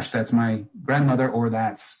my gosh, that's my grandmother," or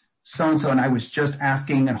 "That's so-and-so, and I was just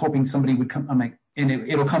asking and hoping somebody would come." I'm like, and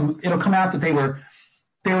it'll come out that they were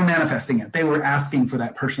manifesting it. They were asking for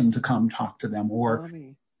that person to come talk to them, or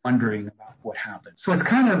wondering about what happened. So it's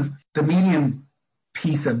kind of the medium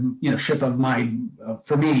piece of, ship of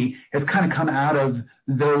for me has kind of come out of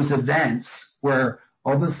those events where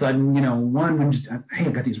all of a sudden, hey,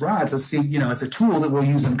 I've got these rods. Let's see, it's a tool that we'll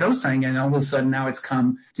use in ghost hunting. And all of a sudden now it's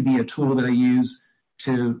come to be a tool that I use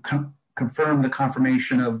to confirm the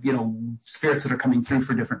confirmation of, spirits that are coming through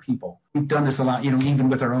for different people. We've done this a lot, even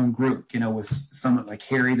with our own group, with someone like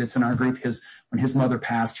Harry that's in our group. When his mother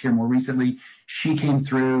passed here more recently, she came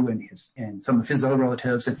through, and some of his other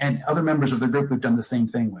relatives and other members of the group we've done the same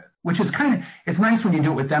thing with, which is it's nice when you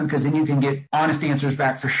do it with them, because then you can get honest answers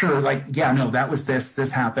back for sure. Like, yeah, no, that was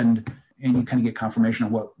this happened. And you kind of get confirmation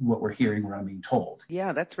of what we're hearing, what I'm being told.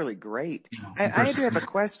 Yeah, that's really great. I do have a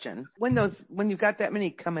question. When you've got that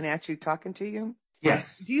many coming at you, talking to you,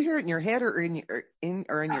 yes, do you hear it in your head or in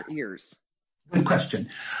your ears? Good question.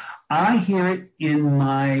 I hear it in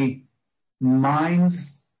my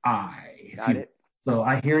mind's eye. Got it. So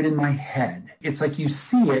I hear it in my head. It's like you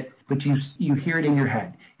see it, but you hear it in your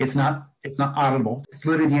head. It's not audible. It's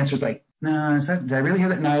literally the answer is like, no, did I really hear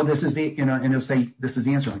that? No, this is the, and it'll say, this is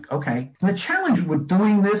the answer. I'm like, okay. And the challenge with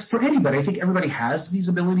doing this for anybody, I think everybody has these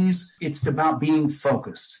abilities. It's about being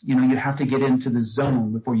focused. You have to get into the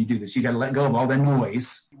zone before you do this. You got to let go of all the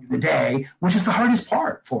noise in the day, which is the hardest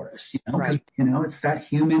part for us, Right. It's that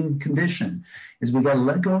human condition is we got to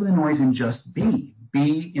let go of the noise and just be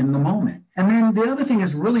in the moment. And then the other thing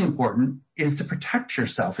is really important is to protect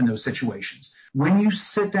yourself in those situations. When you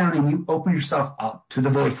sit down and you open yourself up to the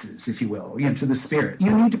voices, if you will, to the spirit, you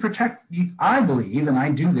need to protect, I believe, and I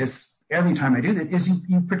do this every time I do this, is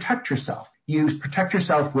you protect yourself. You protect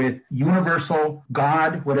yourself with universal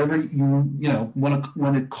God, whatever you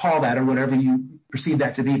want to call that or whatever you perceive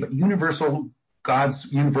that to be, but universal God's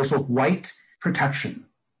universal white protection.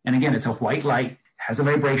 And again, it's a white light, has a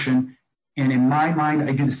vibration. And in my mind,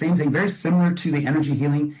 I do the same thing, very similar to the energy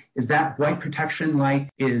healing, is that white protection light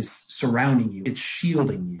is surrounding you. It's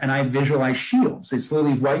shielding you. And I visualize shields. It's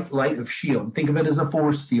literally white light of shield. Think of it as a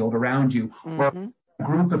force field around you or a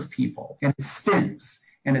group of people. And it spins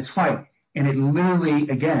and it's white. And it literally,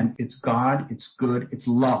 again, it's God, it's good, it's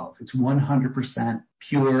love. It's 100%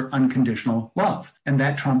 pure, unconditional love. And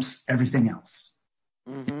that trumps everything else.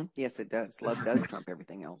 Mm-hmm. Yes, it does. Love does trump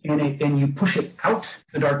everything else. And you push it out,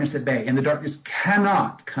 the darkness at bay. And the darkness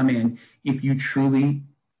cannot come in if you truly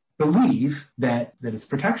believe that it's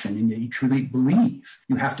protection and that you truly believe.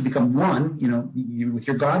 You have to become one, with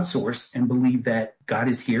your God source and believe that God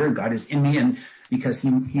is here and God is in me and because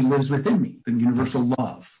he lives within me, the universal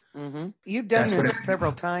love. Mm-hmm. You've done this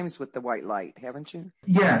several times with the white light, haven't you?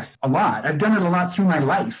 Yes, a lot. I've done it a lot through my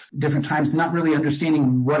life, different times, not really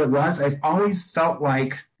understanding what it was. I've always felt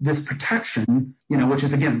like this protection, which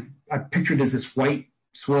is, again, I pictured as this white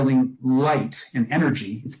swirling light and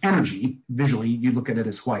energy. It's energy. Visually, you look at it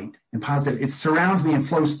as white and positive. It surrounds me and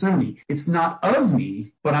flows through me. It's not of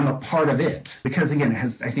me, but I'm a part of it. Because again,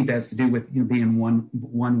 I think that has to do with being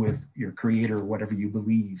one with your creator or whatever you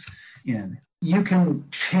believe in. You can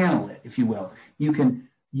channel it, if you will. You can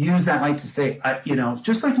use that light to say,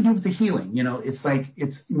 just like you do with the healing, it's like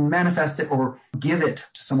it's manifest it or give it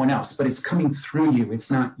to someone else, but it's coming through you.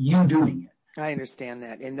 It's not you doing it. I understand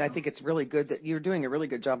that. And I think it's really good that you're doing a really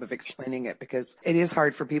good job of explaining it because it is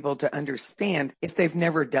hard for people to understand if they've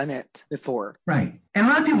never done it before. Right. And a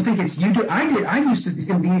lot of people think it's you do. I used to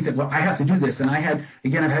think these that, well, I have to do this. And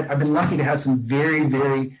I've been lucky to have some very,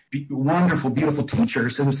 very wonderful, beautiful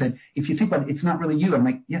teachers who said, if you think about it, it's not really you. I'm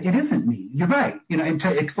like, yeah, it isn't me. You're right. And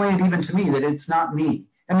to explain it even to me that it's not me.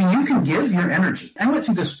 I mean, you can give your energy. I went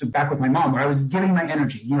through this back with my mom where I was giving my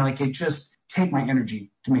energy, it just take my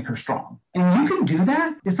energy to make her strong. And you can do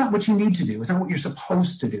that. It's not what you need to do. It's not what you're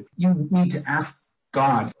supposed to do. You need to ask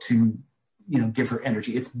God to, give her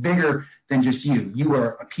energy. It's bigger than just you. You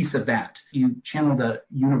are a piece of that. You channel the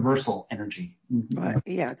universal energy.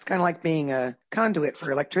 Yeah, it's kind of like being a conduit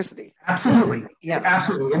for electricity. Absolutely. Yeah.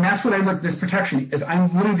 Absolutely. And that's what I look, this protection is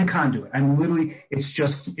I'm literally the conduit.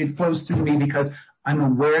 It flows through me because I'm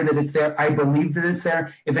aware that it's there. I believe that it's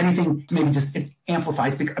there. If anything, maybe just it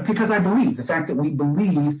amplifies because I believe the fact that we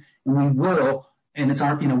believe and we will, and it's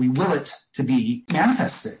our, we will it to be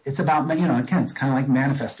manifested. It's about, again, it's kind of like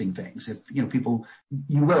manifesting things. If, people,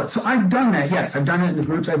 you will it. So I've done that. Yes. I've done it in the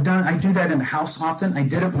groups. I do that in the house often. I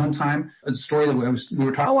did it one time, a story that we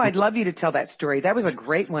were talking. Oh, I'd love you to tell that story. That was a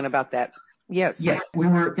great one about that. Yes. Yeah. We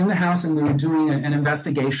were in the house and we were doing an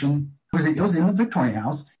investigation. It was in the Victorian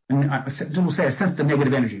house. And I sensed the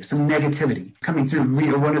negative energy, some negativity coming through.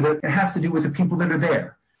 It has to do with the people that are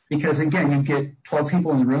there. Because again, you get 12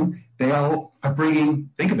 people in the room. They all are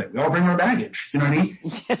think of it. We all bring our baggage. You know what I mean?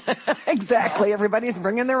 Exactly. Everybody's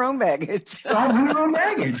bringing their own baggage. They all bring their own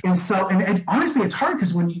baggage. And honestly, it's hard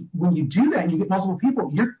because when you do that and you get multiple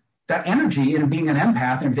people, that energy and being an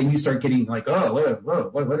empath and everything, you start getting like, oh, whoa,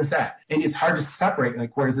 what is that? And it's hard to separate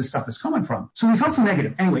like where this stuff is coming from. So we felt some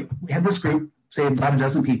negative. Anyway, we had this group, say about a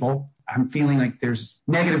dozen people. I'm feeling like there's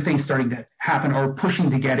negative things starting to happen or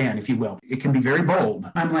pushing to get in, if you will. It can be very bold.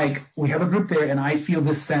 I'm like, we have a group there and I feel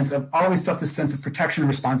this sense of, always felt this sense of protection and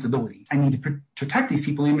responsibility. I need to protect these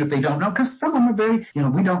people even if they don't know, because some of them are very,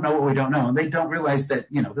 we don't know what we don't know. And they don't realize that,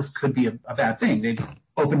 this could be a bad thing. They've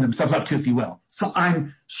opened themselves up to, if you will. So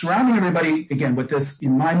I'm surrounding everybody, again, with this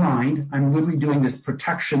in my mind. I'm literally doing this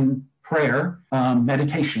protection prayer,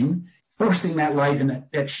 meditation, forcing that light and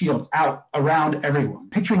that shield out around everyone,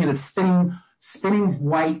 picturing it as spinning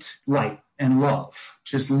white light and love,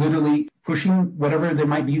 just literally pushing whatever there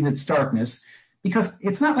might be that's darkness, because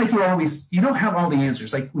it's not like you don't have all the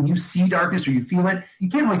answers. Like when you see darkness or you feel it, you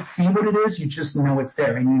can't always see what it is. You just know it's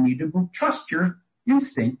there and you need to trust your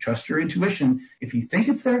instinct, trust your intuition. If you think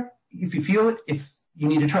it's there, if you feel it, you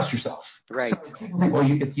need to trust yourself. Right. So people think, well,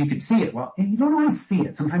 you can see it. Well, you don't always see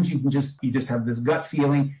it. Sometimes you just have this gut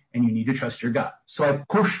feeling and you need to trust your gut. So I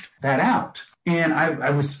pushed that out. And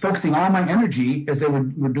I was focusing all my energy as they were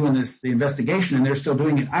doing the investigation, and they're still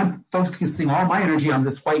doing it. I'm focusing all my energy on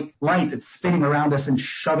this white light that's spinning around us and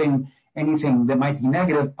shoving anything that might be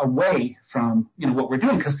negative away from, what we're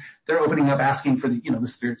doing, because they're opening up, asking for the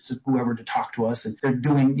spirits, whoever, to talk to us, and they're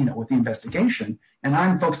doing, with the investigation. And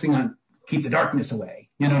I'm focusing on keep the darkness away,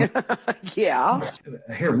 Yeah.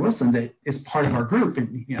 Harry Wilson, that is part of our group,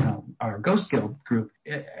 and, our Ghost Guild group.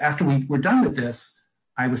 After we were done with this,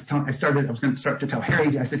 I was going to start to tell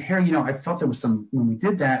Harry, I said, Harry, I felt there was when we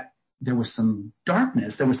did that, there was some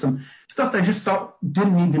darkness. There was some stuff that I just felt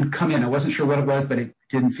didn't need to come in. I wasn't sure what it was, but it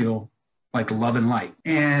didn't feel like love and light.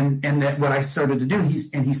 And that what I started to do,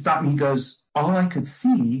 he stopped me. He goes, all I could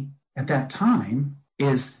see at that time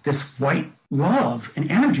is this white love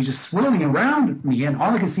and energy just swirling around me. And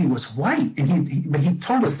all I could see was white. And but he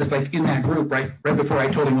told us this, like, in that group, right before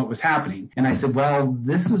I told him what was happening. And I said, well,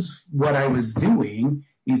 this is what I was doing.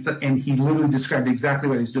 And he literally described exactly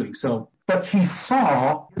what he was doing. So, but he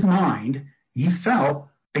saw his mind, he felt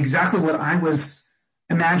exactly what I was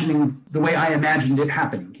imagining, the way I imagined it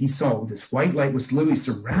happening. He saw this white light was literally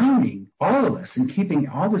surrounding all of us and keeping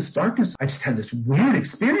all this darkness. I just had this weird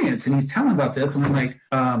experience, and he's telling about this, and I'm like,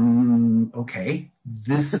 okay,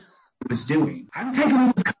 this is what it's doing. I'm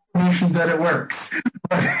taking this confirmation that it works.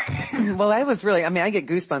 Well, I get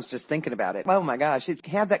goosebumps just thinking about it. Oh my gosh, you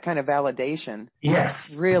have that kind of validation.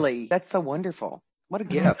 Yes. Really, that's so wonderful. What a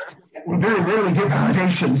gift. We very rarely get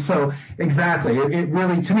validation. So exactly. It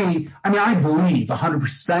really, to me, I believe,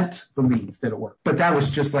 100% believe that it worked. But that was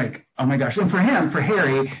just like, oh my gosh. And for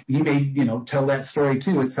Harry, he may, tell that story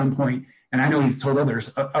too at some point. And I know he's told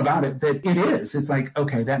others about it, that it is. It's like,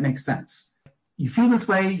 okay, that makes sense. You feel this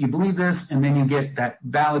way, you believe this, and then you get that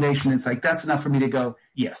validation. It's like, that's enough for me to go,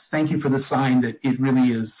 yes, thank you for the sign that it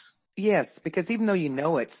really is. Yes, because even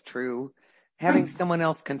though it's true, having someone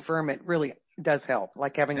else confirm it really does help.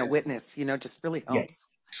 Like having a witness, just really helps.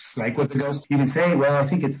 Yes. Like with the ghost, you can say, well, I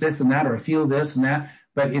think it's this and that, or I feel this and that,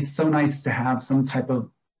 but it's so nice to have some type of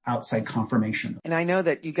outside confirmation. And I know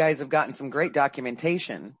that you guys have gotten some great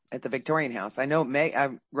documentation at the Victorian House. I know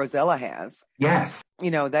Rosella has. Yes.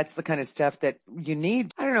 That's the kind of stuff that you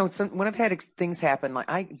need. I don't know. When I've had things happen, like,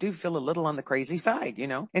 I do feel a little on the crazy side,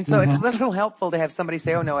 and so it's a little helpful to have somebody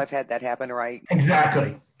say, oh no, I've had that happen, or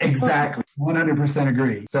Exactly. 100%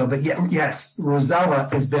 agree. So, but yes, Rosella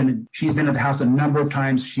she's been at the house a number of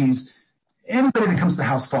times. Anybody that comes to the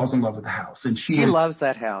house falls in love with the house, and she loves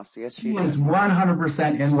that house. Yes, she is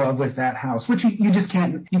 100% in love with that house, which you just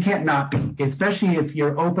can't not be, especially if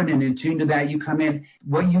you're open and in tune to that. You come in,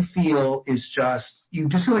 what you feel is you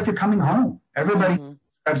just feel like you're coming home. Everybody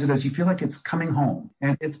describes it as you feel like it's coming home,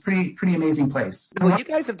 and it's pretty amazing place. Well, you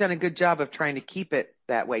guys have done a good job of trying to keep it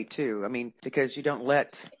that way too. Because you don't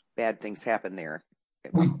let bad things happen there.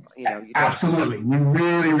 Absolutely. We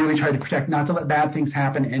really, really try to protect, not to let bad things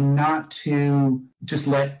happen, and not to just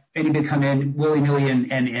let anybody come in willy-nilly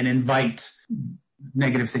and invite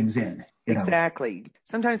negative things in. Exactly.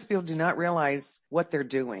 Sometimes people do not realize what they're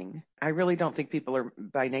doing. I really don't think people are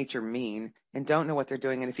by nature mean and don't know what they're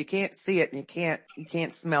doing. And if you can't see it and you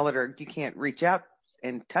can't smell it, or you can't reach out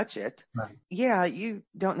and touch it, right, you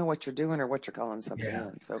don't know what you're doing or what you're calling something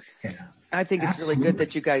in. So I think it's really good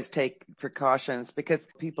that you guys take precautions, because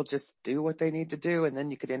people just do what they need to do, and then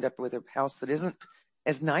you could end up with a house that isn't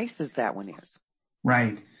as nice as that one is.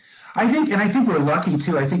 Right. I think we're lucky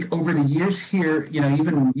too. I think over the years here,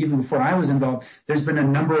 even before I was involved, there's been a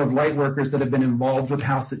number of light workers that have been involved with the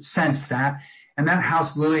house that sense that. And that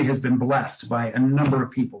house literally has been blessed by a number of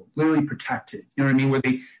people, literally protected. You know what I mean? Where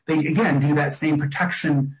they again do that same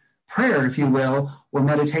protection prayer, if you will, or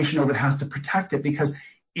meditation over the house to protect it, because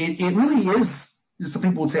it really is, some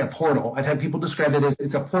people would say, a portal. I've had people describe it as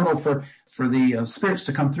it's a portal for the spirits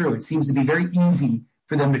to come through. It seems to be very easy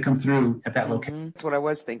for them to come through at that location. That's what I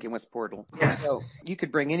was thinking, was portal. Yes. So you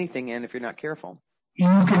could bring anything in if you're not careful. You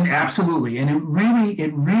can, absolutely. And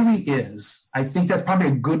it really is. I think that's probably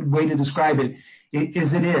a good way to describe it. It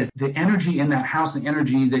is. The energy in that house, the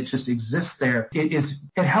energy that just exists there, it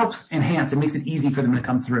helps enhance. It makes it easy for them to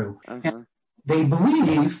come through. And they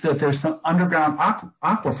believe that there's some underground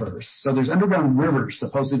aquifers. So there's underground rivers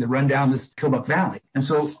supposedly that run down this Killbuck Valley. And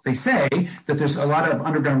so they say that there's a lot of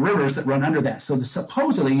underground rivers that run under that. So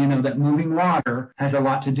supposedly, that moving water has a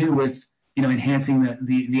lot to do with, enhancing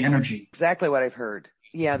the energy. Exactly what I've heard.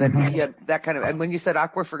 Yeah, that kind of, and when you said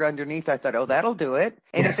aquifer underneath, I thought, oh, that'll do it.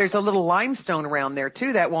 And if there's a little limestone around there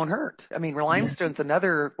too, that won't hurt. I mean, limestone's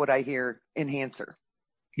another, what I hear, enhancer.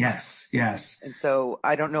 Yes. And so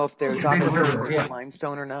I don't know if there's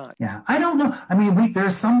limestone or not. Yeah, I don't know. I mean,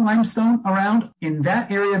 there's some limestone around in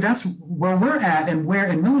that area. That's where we're at, and where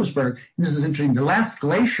in Millersburg. And this is interesting. The last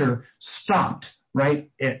glacier stopped right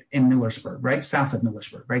in Millersburg, right south of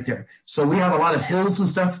Millersburg, right there. So we have a lot of hills and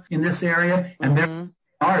stuff in this area, and there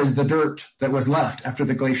is the dirt that was left after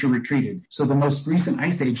the glacier retreated. So the most recent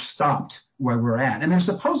ice age stopped where we're at. And there's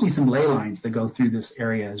supposedly some ley lines that go through this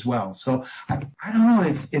area as well. So I don't know.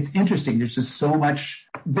 It's interesting. There's just so much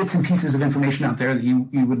bits and pieces of information out there that you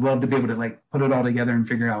would love to be able to like put it all together and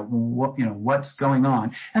figure out what's going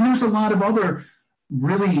on. And there's a lot of other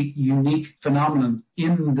really unique phenomenon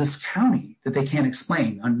in this county that they can't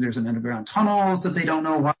explain. There's an underground tunnels that they don't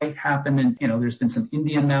know why it happened. And, there's been some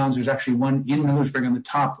Indian mounds. There's actually one in Millersburg on the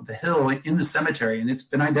top of the hill in the cemetery, and it's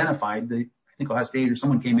been identified. I think last day or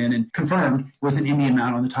someone came in and confirmed it was an Indian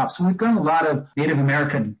mound on the top. So we've got a lot of Native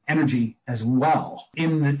American energy as well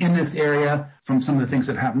in this area from some of the things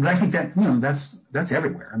that happened. But I think that, that's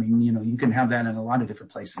everywhere. I mean, you can have that in a lot of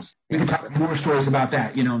different places. We can talk more stories about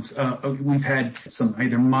that. We've had some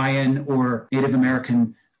either Mayan or Native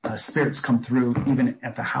American spirits come through even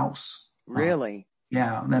at the house. Really?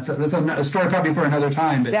 Yeah, that's a story probably for another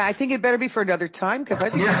time. But yeah, I think it better be for another time because I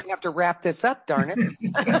think we have to wrap this up, darn it.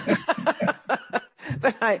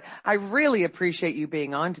 But I really appreciate you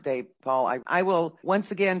being on today, Paul. I will once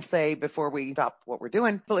again say before we stop what we're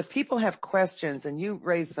doing, well, if people have questions, and you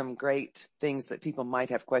raised some great things that people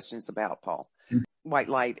might have questions about, Paul, white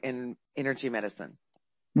light and energy medicine.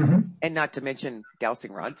 And not to mention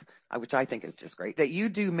dowsing rods, which I think is just great. That you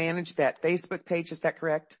do manage that Facebook page, is that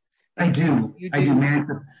correct? I do. I do manage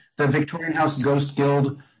the Victorian House Ghost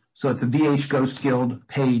Guild. So it's a VH Ghost Guild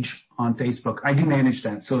page on Facebook. I do manage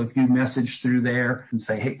that. So if you message through there and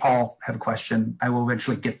say, hey, Paul, I have a question, I will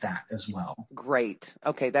eventually get that as well. Great.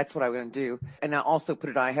 Okay, that's what I'm going to do. And I'll also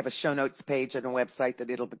I have a show notes page and a website that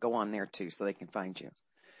it'll go on there too so they can find you.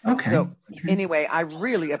 Okay. So anyway, I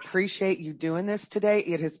really appreciate you doing this today.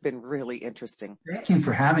 It has been really interesting. Thank you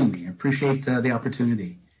for having me. I appreciate the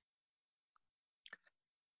opportunity.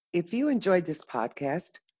 If you enjoyed this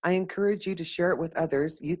podcast, I encourage you to share it with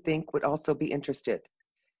others you think would also be interested.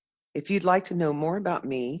 If you'd like to know more about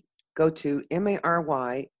me, go to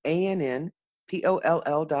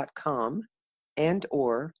MaryannPoll.com and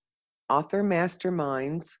or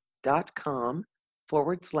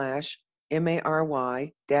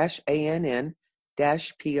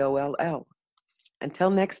authormasterminds.com/MARY-ANN-POLL. Until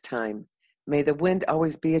next time, may the wind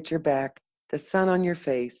always be at your back, the sun on your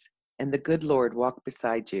face, and the good Lord walk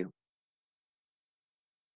beside you.